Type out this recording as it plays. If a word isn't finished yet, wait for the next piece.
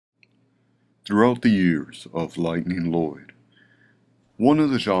Throughout the years of Lightning Lloyd, one of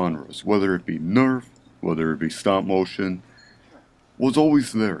the genres, whether it be Nerf, whether it be stop motion, was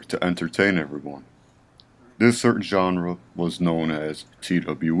always there to entertain everyone. This certain genre was known as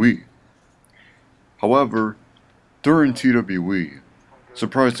TWE. However, during TWE,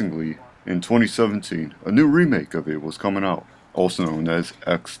 surprisingly, in 2017, a new remake of it was coming out, also known as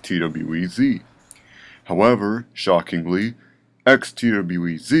xTWEz. However, shockingly,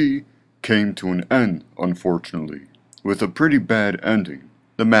 xTWEz came to an end, unfortunately, with a pretty bad ending.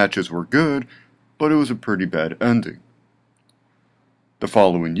 The matches were good, but it was a pretty bad ending. The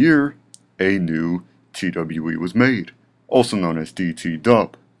following year, a new TWE was made, also known as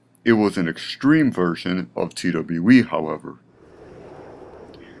DTW. It was an extreme version of TWE, however.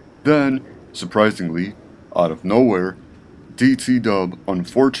 Then, surprisingly, out of nowhere, DTW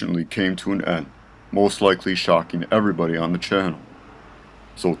unfortunately came to an end, most likely shocking everybody on the channel.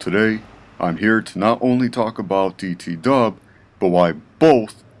 So today, I'm here to not only talk about DTW, but why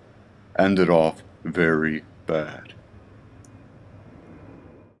both ended off very bad.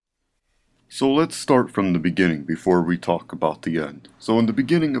 So let's start from the beginning before we talk about the end. So in the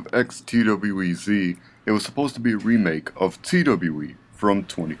beginning of xTWEz, it was supposed to be a remake of TWE from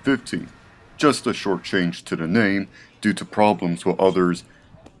 2015. Just a short change to the name due to problems with others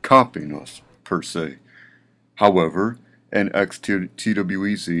copying us, per se. However, in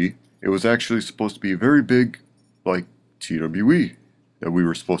xTWEz, it was actually supposed to be very big, like TWE, that we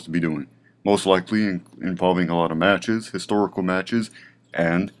were supposed to be doing. Most likely involving a lot of matches, historical matches,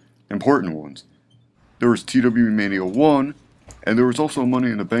 and important ones. There was TWE Mania 1, and there was also a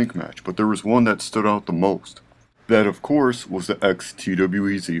Money in the Bank match, but there was one that stood out the most. That, of course, was the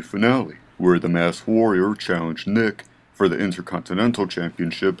xTWEz finale, where the Masked Warrior challenged Nick for the Intercontinental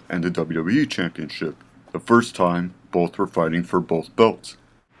Championship and the WWE Championship. The first time, both were fighting for both belts.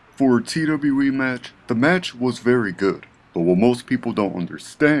 For a TWE match, the match was very good, but what most people don't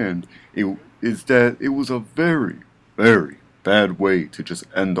understand is that it was a very, very bad way to just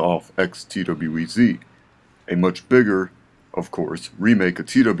end off xTWEz. A much bigger, of course, remake of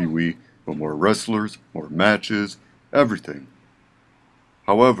TWE, but more wrestlers, more matches, everything.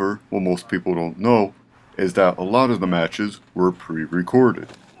 However, what most people don't know is that a lot of the matches were pre-recorded.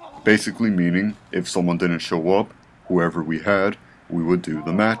 Basically meaning, if someone didn't show up, whoever we had, we would do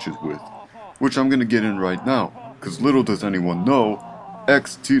the matches with. Which I'm going to get in right now, because little does anyone know,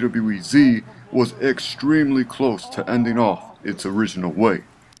 xTWEz was extremely close to ending off its original way.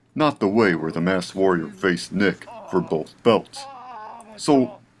 Not the way where the Masked Warrior faced Nick for both belts.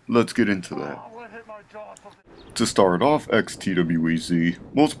 So, let's get into that. To start off xTWEz,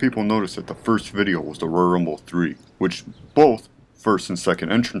 most people noticed that the first video was the Royal Rumble 3, which both first and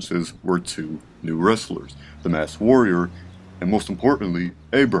second entrances were two new wrestlers, the Masked Warrior, and most importantly,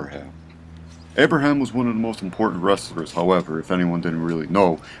 Abraham. Abraham was one of the most important wrestlers, however, if anyone didn't really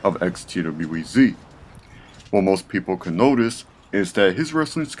know, of xTWEz. What most people can notice is that his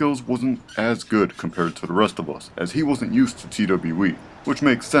wrestling skills wasn't as good compared to the rest of us, as he wasn't used to TWE, which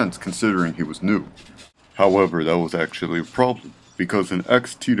makes sense considering he was new. However, that was actually a problem, because in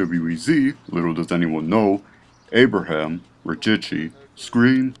xTWEz, little does anyone know, Abraham, Ratjitchi,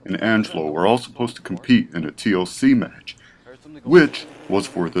 Scream, and Angelo were all supposed to compete in a TLC match, which was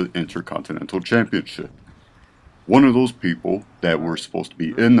for the Intercontinental Championship. One of those people that were supposed to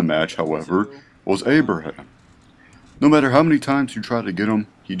be in the match, however, was Abraham. No matter how many times you tried to get him,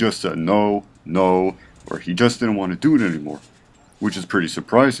 he just said no, no, or he just didn't want to do it anymore, which is pretty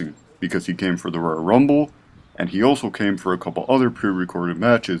surprising, because he came for the Royal Rumble, and he also came for a couple other pre-recorded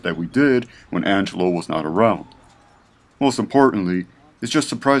matches that we did when Angelo was not around. Most importantly, it's just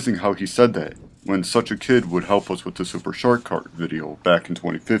surprising how he said that, when such a kid would help us with the Super Shark Cart video back in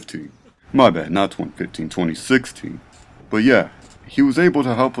 2015. My bad, not 2015, 2016. But yeah, he was able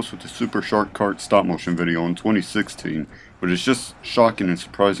to help us with the Super Shark Cart stop motion video in 2016, but it's just shocking and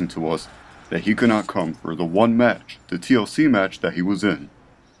surprising to us that he could not come for the one match, the TLC match that he was in.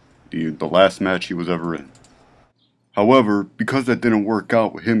 The last match he was ever in. However, because that didn't work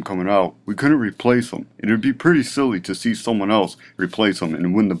out with him coming out, we couldn't replace him, and it would be pretty silly to see someone else replace him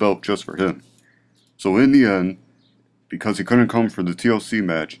and win the belt just for him. So in the end, because he couldn't come for the TLC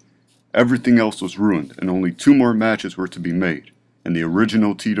match, everything else was ruined, and only 2 more matches were to be made, and the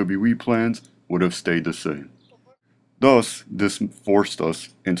original TWE plans would have stayed the same. Thus, this forced us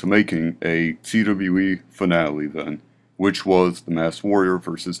into making a TWE finale then, which was the Masked Warrior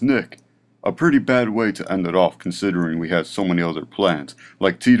versus Nick. A pretty bad way to end it off considering we had so many other plans,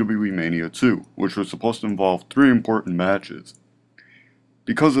 like TWE Mania 2, which was supposed to involve 3 important matches.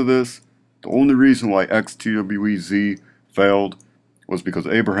 Because of this, the only reason why xTWEz failed was because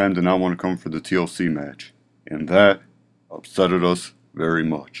Abraham did not want to come for the TLC match, and that upsetted us very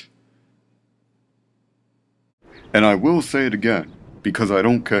much. And I will say it again, because I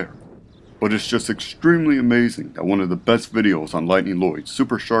don't care, but it's just extremely amazing that one of the best videos on Lightning Lloyd's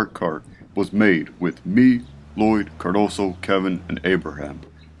Super Shark card was made with me, Lloyd, Cardoso, Kevin, and Abraham.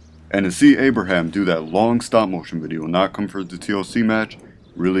 And to see Abraham do that long stop motion video and not come for the TLC match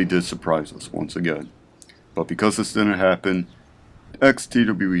really did surprise us once again. But because this didn't happen,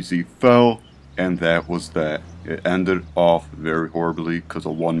 xTWEz fell, and that was that. It ended off very horribly because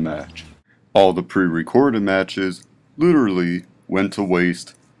of one match. All the pre-recorded matches literally went to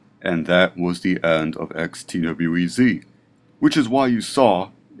waste, and that was the end of xTWEz. Which is why you saw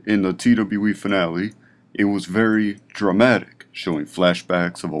in the TWE finale, it was very dramatic, showing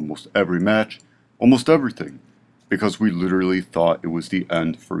flashbacks of almost every match, almost everything, because we literally thought it was the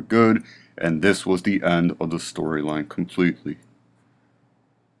end for good, and this was the end of the storyline completely.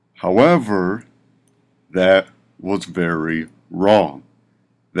 However, that was very wrong.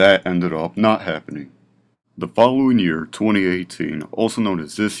 That ended up not happening. The following year, 2018, also known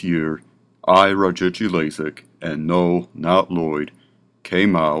as this year, Ratjitchi, and no, not Lloyd,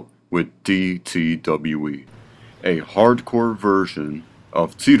 came out with DTW, a hardcore version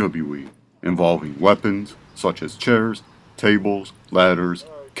of TWE involving weapons such as chairs, tables, ladders,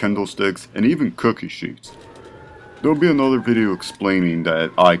 candlesticks, and even cookie sheets. There'll be another video explaining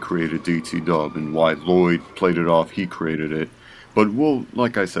that I created DTW and why Lloyd played it off he created it, but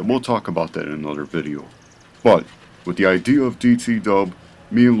like I said, we'll talk about that in another video. But with the idea of DTW,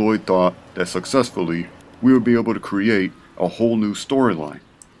 me and Lloyd thought that successfully we would be able to create a whole new storyline,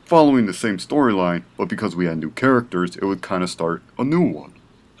 following the same storyline, but because we had new characters, it would kind of start a new one.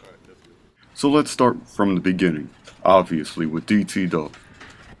 So let's start from the beginning, obviously with DTW.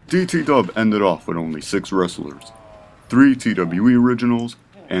 DTW ended off with only 6 wrestlers, 3 TWE originals,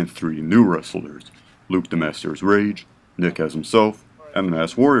 and 3 new wrestlers, Luke the Master as Rage, Nick as himself, and the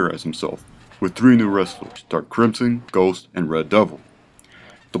Masked Warrior as himself, with 3 new wrestlers, Dark Crimson, Ghost, and Red Devil.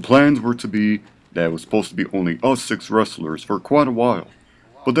 The plans were to be that it was supposed to be only us 6 wrestlers for quite a while,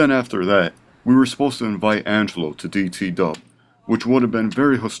 but then after that, we were supposed to invite Angelo to DTW, which would have been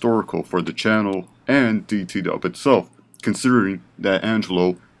very historical for the channel and DTW itself, considering that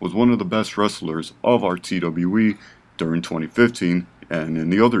Angelo was one of the best wrestlers of our TWE during 2015 and in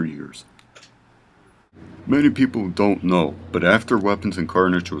the other years. Many people don't know, but after Weapons and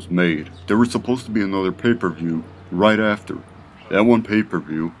Carnage was made, there was supposed to be another pay-per-view right after. That one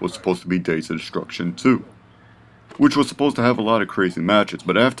pay-per-view was supposed to be Days of Destruction 2, which was supposed to have a lot of crazy matches,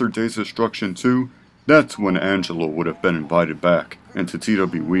 but after Days of Destruction 2, that's when Angelo would have been invited back into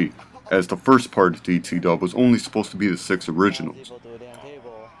TWE, as the first part of DTW was only supposed to be the 6 originals.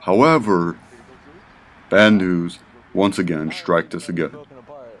 However, bad news once again struck us again.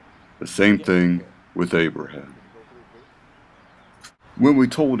 The same thing with Abraham. When we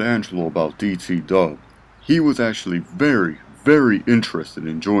told Angelo about DTW, he was actually very, very interested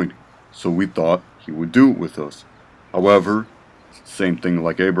in joining, so we thought he would do it with us. However, same thing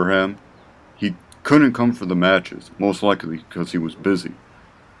like Abraham, he couldn't come for the matches, most likely because he was busy.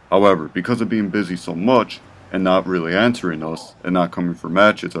 However, because of being busy so much, and not really answering us, and not coming for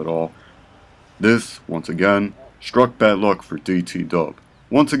matches at all, this, once again, struck bad luck for DTW.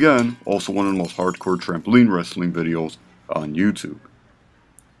 Once again, also one of the most hardcore trampoline wrestling videos on YouTube.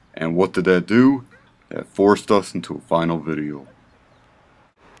 And what did that do? That forced us into a final video.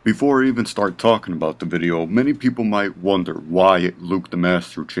 Before I even start talking about the video, many people might wonder why Luke the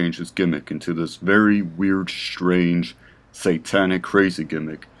Master changed his gimmick into this very weird, strange, satanic, crazy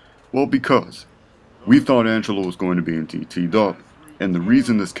gimmick. Well, because we thought Angelo was going to be in DTW, and the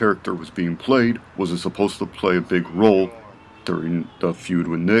reason this character was being played was it's supposed to play a big role during the feud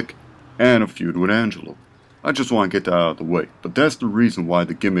with Nick and a feud with Angelo. I just want to get that out of the way, but that's the reason why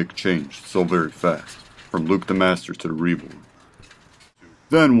the gimmick changed so very fast, from Luke the Master to the Reborn.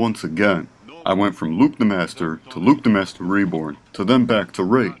 Then once again, I went from Luke the Master to Luke the Master Reborn to then back to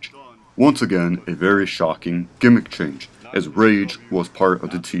Rage. Once again, a very shocking gimmick change, as Rage was part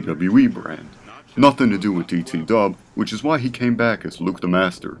of the TWE brand. Nothing to do with DTW, which is why he came back as Luke the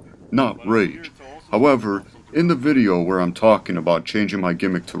Master, not Rage. However, in the video where I'm talking about changing my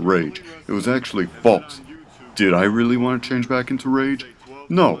gimmick to Rage, it was actually false. Did I really want to change back into Rage?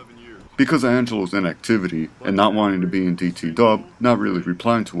 No. Because of Angelo's inactivity and not wanting to be in DTW, not really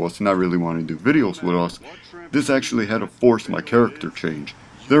replying to us, and not really wanting to do videos with us, this actually had to force my character change.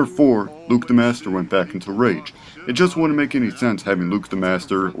 Therefore, Luke the Master went back into Rage. It just wouldn't make any sense having Luke the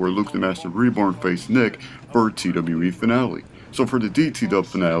Master or Luke the Master Reborn face Nick for a TWE finale. So for the DTW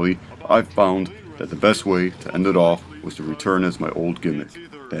finale, I found that the best way to end it off was to return as my old gimmick.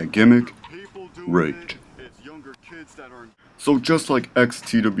 That gimmick? Rage. So just like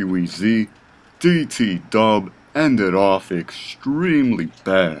xTWEz, DTW ended off extremely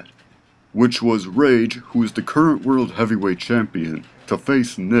bad, which was Rage, who is the current World Heavyweight Champion, to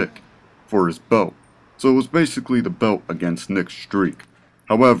face Nick for his belt. So it was basically the belt against Nick's streak.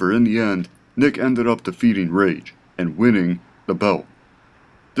 However, in the end, Nick ended up defeating Rage and winning the belt.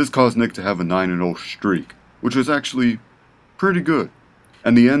 This caused Nick to have a 9-0 streak, which was actually pretty good.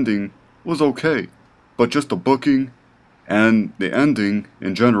 And the ending was okay, but just the booking and the ending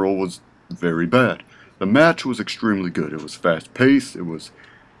in general was very bad. The match was extremely good. It was fast-paced, it was,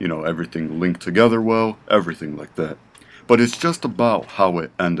 everything linked together well, everything like that. But it's just about how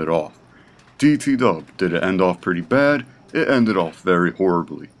it ended off. DTW, did it end off pretty bad? It ended off very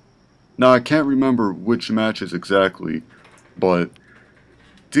horribly. Now, I can't remember which matches exactly, but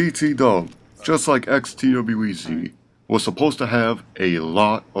DTW, just like xTWEz, was supposed to have a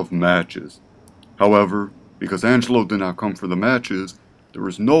lot of matches. However, because Angelo did not come for the matches, there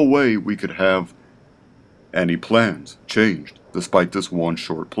was no way we could have any plans changed, despite this one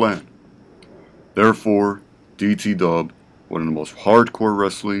short plan. Therefore, DTW, one of the most hardcore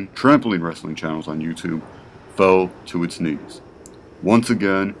trampoline wrestling channels on YouTube, fell to its knees. Once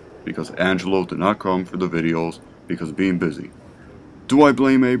again, because Angelo did not come for the videos because of being busy. Do I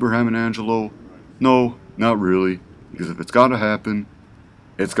blame Abraham and Angelo? No, not really, because if it's gotta happen,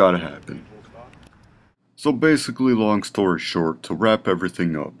 it's gotta happen. So basically, long story short, to wrap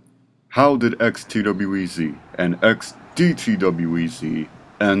everything up, how did xTWEz and xDTWEz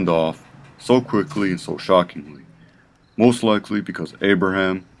end off so quickly and so shockingly? Most likely because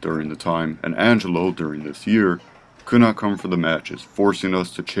Abraham, during the time, and Angelo, during this year, could not come for the matches, forcing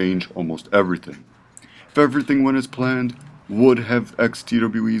us to change almost everything. If everything went as planned, would have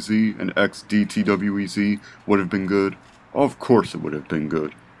xTWEz and xDTWEz would have been good? Of course it would have been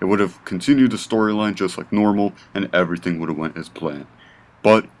good. It would have continued the storyline just like normal, and everything would have went as planned.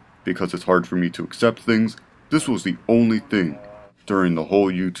 But, because it's hard for me to accept things, this was the only thing during the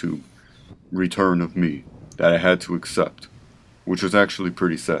whole YouTube return of me that I had to accept, which was actually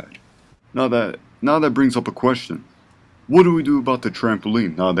pretty sad. Now that brings up a question. What do we do about the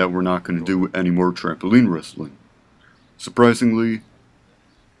trampoline now that we're not going to do any more trampoline wrestling? Surprisingly,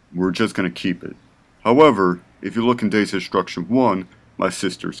 we're just going to keep it. However, if you look in Days Instruction 1, my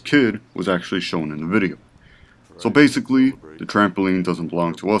sister's kid was actually shown in the video. So basically, the trampoline doesn't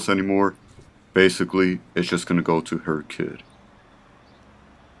belong to us anymore. Basically, it's just going to go to her kid.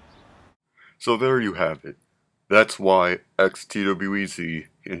 So there you have it. That's why xTWEz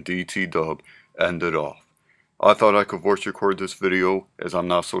and DTW ended off. I thought I could voice record this video, as I'm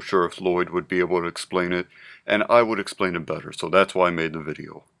not so sure if Lloyd would be able to explain it, and I would explain it better, so that's why I made the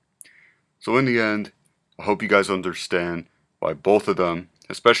video. So in the end, I hope you guys understand why both of them,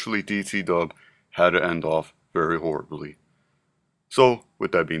 especially DTW, had to end off very horribly. So,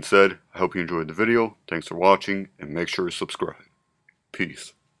 with that being said, I hope you enjoyed the video, thanks for watching, and make sure to subscribe.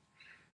 Peace.